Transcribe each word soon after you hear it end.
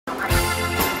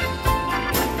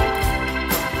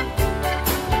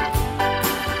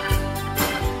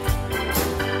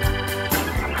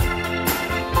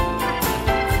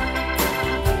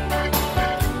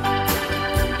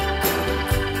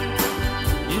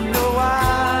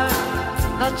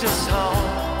not just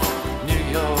home, New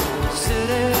York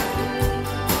City,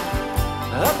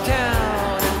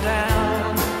 uptown and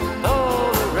down,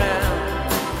 all around,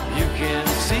 you can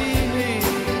see me.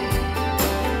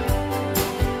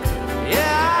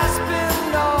 Yeah, I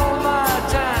spend all my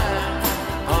time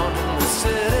haunting the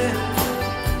city,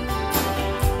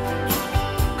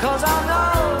 'cause I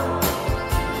know,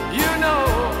 you know,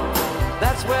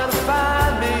 that's where to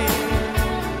find me.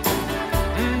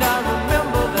 And I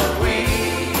remember that we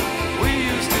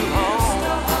used to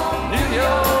haunt New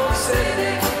York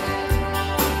City.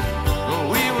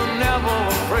 We were never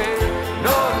afraid,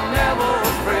 no, never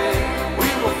afraid. We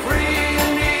were free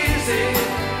and easy.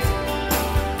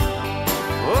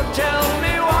 Oh, tell me